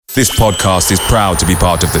This podcast is proud to be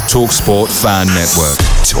part of the TalkSport Fan Network.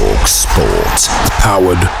 TalkSport.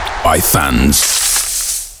 Powered by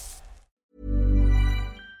fans.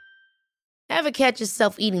 Ever catch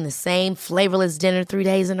yourself eating the same flavorless dinner 3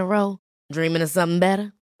 days in a row? Dreaming of something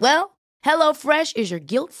better? Well, HelloFresh is your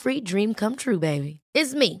guilt-free dream come true, baby.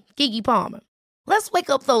 It's me, Keke Palmer. Let's wake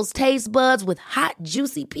up those taste buds with hot,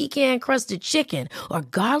 juicy pecan-crusted chicken or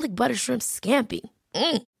garlic butter shrimp scampi.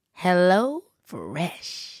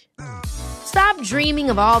 HelloFresh. Stop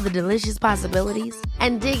dreaming of all the delicious possibilities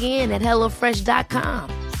and dig in at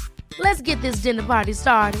HelloFresh.com. Let's get this dinner party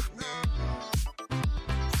started.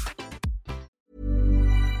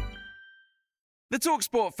 The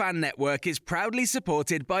TalkSport Fan Network is proudly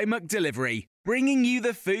supported by McDelivery, bringing you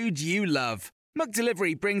the food you love.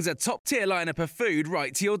 McDelivery brings a top-tier lineup of food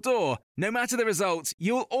right to your door. No matter the result,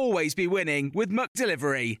 you'll always be winning with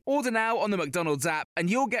McDelivery. Order now on the McDonald's app and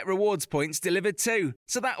you'll get rewards points delivered too.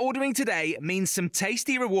 So that ordering today means some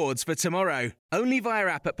tasty rewards for tomorrow. Only via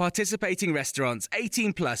app at participating restaurants.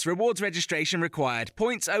 18 plus. Rewards registration required.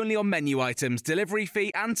 Points only on menu items. Delivery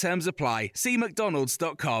fee and terms apply. See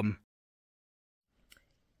mcdonalds.com.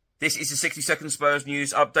 This is the 60-second Spurs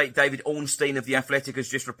news update. David Ornstein of The Athletic has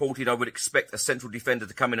just reported I would expect a central defender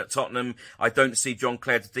to come in at Tottenham. I don't see John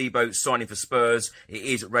Claire Todibo signing for Spurs. It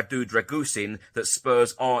is Radu Drăgușin that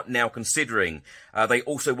Spurs are now considering. They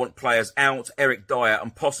also want players out. Eric Dyer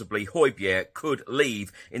and possibly Højbjerg could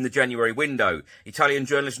leave in the January window. Italian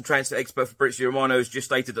journalist and transfer expert Fabrizio Romano has just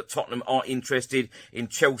stated that Tottenham are interested in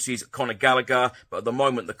Chelsea's Conor Gallagher, but at the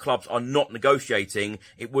moment the clubs are not negotiating.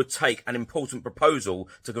 It would take an important proposal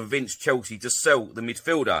to convince Chelsea to sell the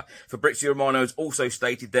midfielder. Fabrizio Romano has also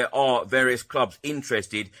stated there are various clubs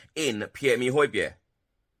interested in Pierre-Emile Højbjerg.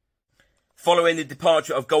 Following the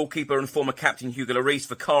departure of goalkeeper and former captain Hugo Lloris,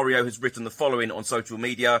 Vicario has written the following on social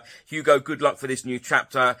media. Hugo, good luck for this new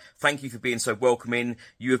chapter. Thank you for being so welcoming.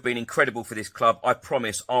 You have been incredible for this club. I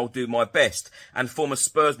promise I'll do my best. And former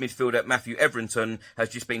Spurs midfielder Matthew Everington has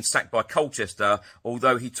just been sacked by Colchester,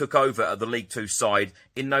 although he took over at the League Two side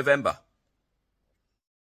in November.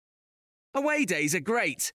 Away days are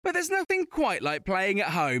great, but there's nothing quite like playing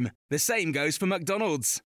at home. The same goes for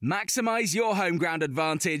McDonald's. Maximise your home ground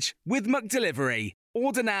advantage with McDelivery.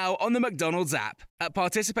 Order now on the McDonald's app. At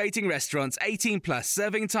participating restaurants, 18 plus,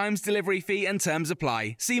 serving times, delivery fee and terms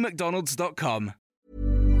apply. See mcdonalds.com.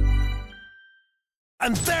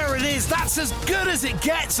 And there it is, that's as good as it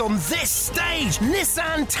gets on this stage.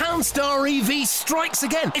 Nissan Townstar EV strikes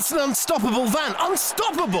again. It's an unstoppable van,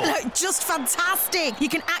 unstoppable. Look, just fantastic. You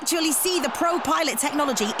can actually see the ProPilot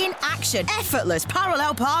technology in action. Effortless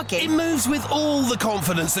parallel parking. It moves with all the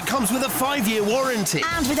confidence that comes with a 5-year warranty.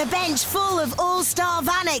 And with a bench full of all-star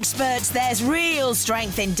van experts, there's real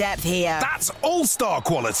strength in depth here. That's all-star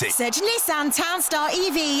quality. Search Nissan Townstar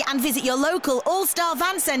EV and visit your local all-star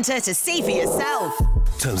van centre to see for yourself.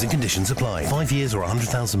 Terms and conditions apply. 5 years or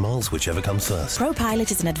 100,000 miles, whichever comes first. ProPilot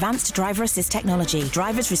is an advanced driver assist technology.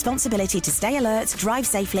 Driver's responsibility to stay alert, drive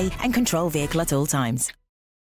safely and control vehicle at all times.